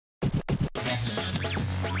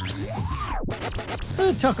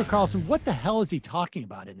Tucker Carlson, what the hell is he talking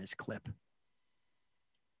about in this clip?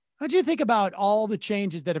 How'd you think about all the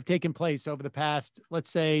changes that have taken place over the past, let's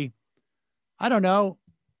say, I don't know,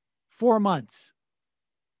 4 months?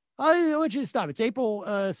 Which is stop. It's April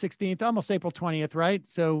 16th, almost April 20th, right?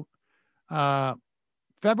 So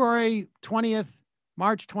February 20th,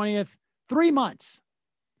 March 20th, 3 months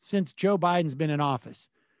since Joe Biden's been in office.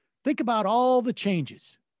 Think about all the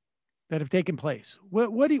changes that have taken place.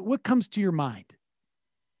 What comes to your mind?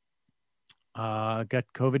 Got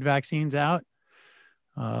COVID vaccines out.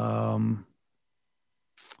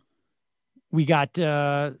 We got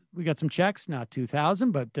some checks, not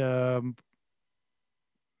 2,000, but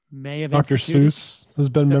may have Dr. Seuss has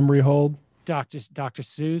been memory hold. Dr.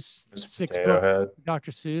 Seuss, Potato Head.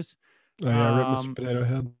 Dr. Seuss. Oh, yeah, I read Mr. Potato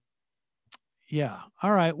Head. Yeah.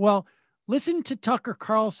 All right. Well, listen to Tucker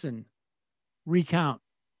Carlson recount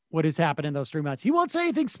what has happened in those 3 months. He won't say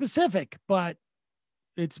anything specific, but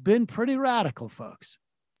it's been pretty radical, folks.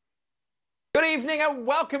 Good evening and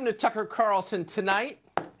welcome to Tucker Carlson Tonight.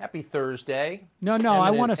 Happy Thursday. No,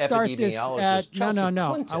 I want to start this at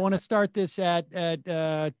no. I want to start this at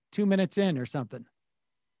 2 minutes in or something.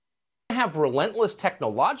 Have relentless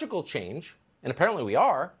technological change, and apparently we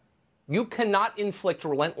are. You cannot inflict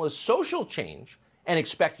relentless social change and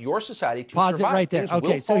expect your society to pause survive. It right there. Things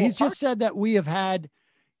Okay, so he's apart. just said that we have had.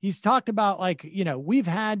 He's talked about we've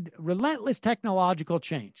had relentless technological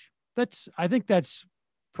change. I think that's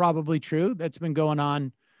probably true. That's been going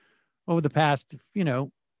on over the past,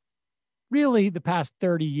 really the past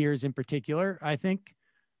 30 years in particular, I think.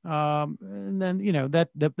 And then, that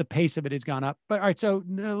the pace of it has gone up. But all right, so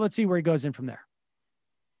let's see where he goes in from there.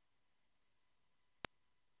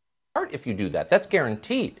 If you do that, that's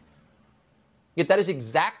guaranteed. Yet that is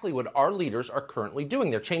exactly what our leaders are currently doing.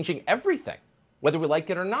 They're changing everything, whether we like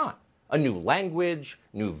it or not. A new language,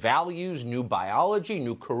 new values, new biology,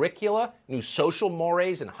 new curricula, new social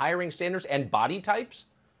mores and hiring standards and body types,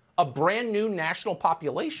 a brand new national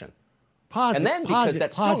population. Pause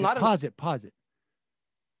it.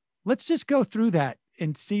 Let's just go through that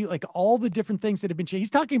and see all the different things that have been changed. He's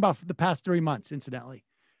talking about the past 3 months, incidentally.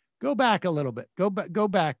 Go back a little bit. Go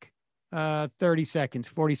back 30 seconds,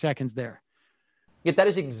 40 seconds there. Yet that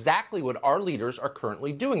is exactly what our leaders are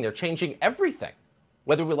currently doing. They're changing everything,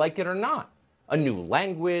 whether we like it or not. A new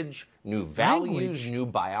language, new values, new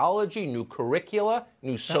biology, new curricula,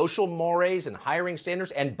 new social mores and hiring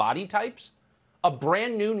standards and body types, a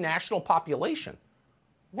brand new national population.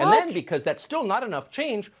 What? And then, because that's still not enough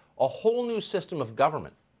change, a whole new system of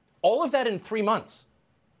government. All of that in 3 months.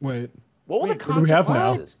 Wait. What were the what do we have now?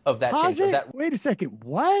 consequences of that change? Of that... Wait a second.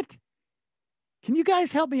 What? Can you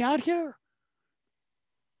guys help me out here?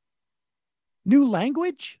 New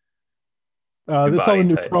language? That's all the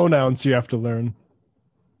new pronouns you have to learn.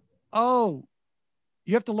 Oh,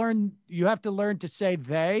 you have to learn to say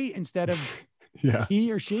they instead of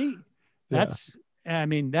he or she. That's,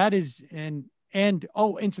 that is, and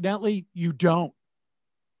incidentally, you don't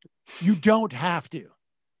have to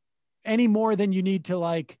any more than you need to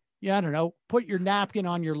I don't know, put your napkin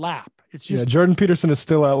on your lap. It's just, Jordan Peterson is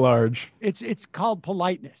still at large. It's called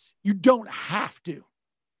politeness. You don't have to.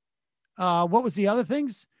 What was the other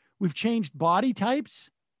things? We've changed body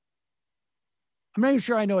types. I'm not even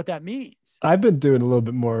sure I know what that means. I've been doing a little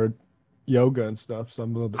bit more yoga and stuff, so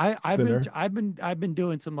I'm a little bit thinner. I've been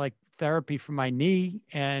doing some therapy for my knee,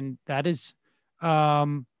 and that is,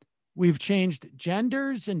 we've changed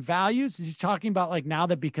genders and values. He's talking about now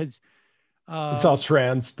that because it's all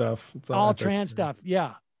trans stuff. It's all trans stuff.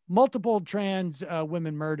 Yeah, multiple trans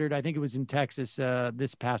women murdered. I think it was in Texas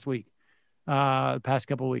this past week, past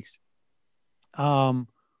couple of weeks.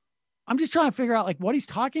 I'm just trying to figure out what he's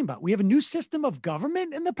talking about. We have a new system of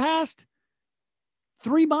government in the past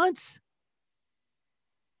 3 months.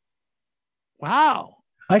 Wow.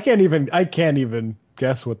 I can't even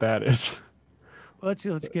guess what that is. Let's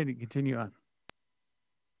continue on.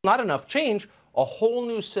 Not enough change, a whole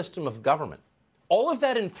new system of government. All of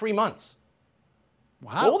that in 3 months.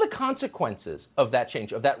 Wow. What will the consequences of that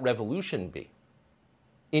change, of that revolution be?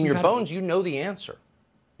 In your bones, you know the answer.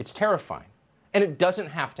 It's terrifying. And it doesn't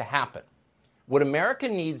have to happen. What America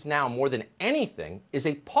needs now more than anything is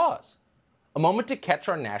a pause, a moment to catch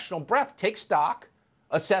our national breath, take stock,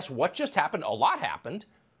 assess what just happened, a lot happened,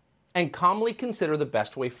 and calmly consider the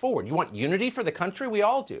best way forward. You want unity for the country? We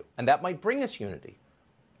all do. And that might bring us unity.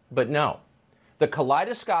 But no, the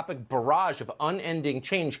kaleidoscopic barrage of unending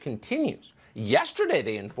change continues. Yesterday,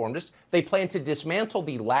 they informed us they plan to dismantle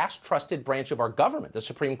the last trusted branch of our government, the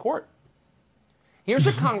Supreme Court. Here's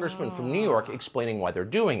a congressman from New York explaining why they're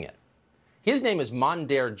doing it. His name is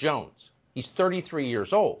Mondaire Jones. He's 33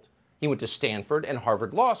 years old. He went to Stanford and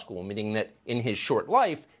Harvard Law School, meaning that in his short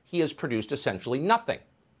life, he has produced essentially nothing.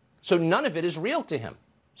 So none of it is real to him.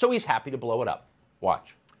 So he's happy to blow it up.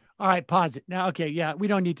 Watch. All right, pause it. Now, okay, yeah, we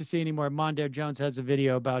don't need to see anymore. Mondaire Jones has a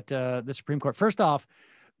video about the Supreme Court. First off,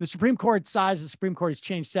 the Supreme Court size of the Supreme Court has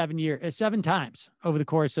changed 7 times over the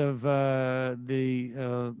course of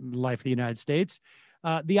the life of the United States.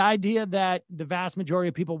 The idea that the vast majority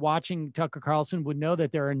of people watching Tucker Carlson would know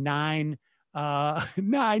that there are nine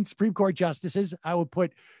Supreme Court justices, I would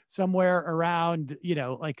put somewhere around,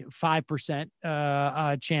 like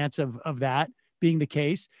 5% chance of that being the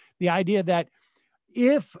case. The idea that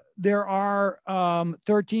if there are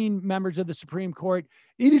 13 members of the Supreme Court,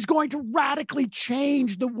 it is going to radically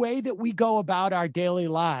change the way that we go about our daily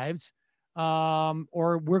lives,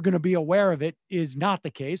 or we're going to be aware of it, is not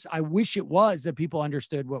the case. I wish it was, that people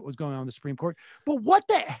understood what was going on in the Supreme Court. But what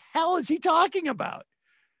the hell is he talking about?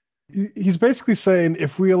 He's basically saying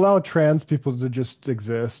if we allow trans people to just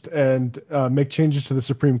exist and make changes to the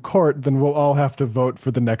Supreme Court, then we'll all have to vote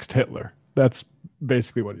for the next Hitler. That's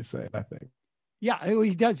basically what he's saying, I think. Yeah,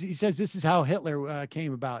 he does. He says this is how Hitler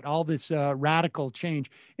came about, all this radical change.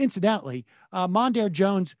 Incidentally, Mondaire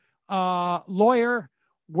Jones, lawyer,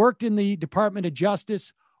 worked in the Department of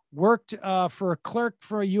Justice, worked for a clerk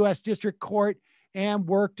for a U.S. District Court, and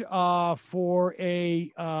worked for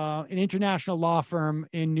an international law firm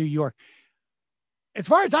in New York. As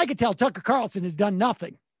far as I could tell, Tucker Carlson has done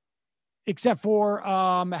nothing except for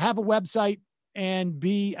have a website and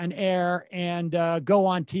be an heir and go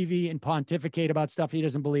on TV and pontificate about stuff he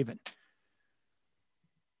doesn't believe in.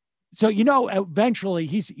 So, eventually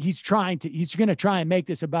he's going to try and make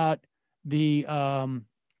this about the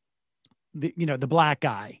black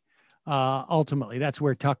guy. Ultimately, that's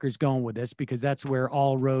where Tucker's going with this, because that's where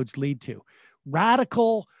all roads lead to.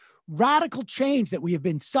 Radical change that we have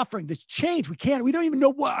been suffering. This change, we don't even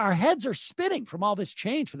know what our heads are spinning from all this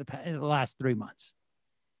change for the last 3 months.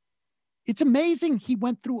 It's amazing he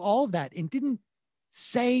went through all of that and didn't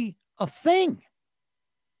say a thing.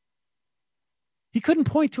 He couldn't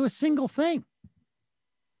point to a single thing.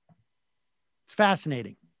 It's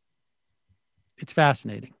fascinating. It's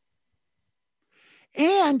fascinating.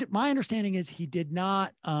 And my understanding is he did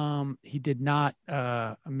not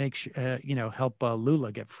make help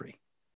Lula get free.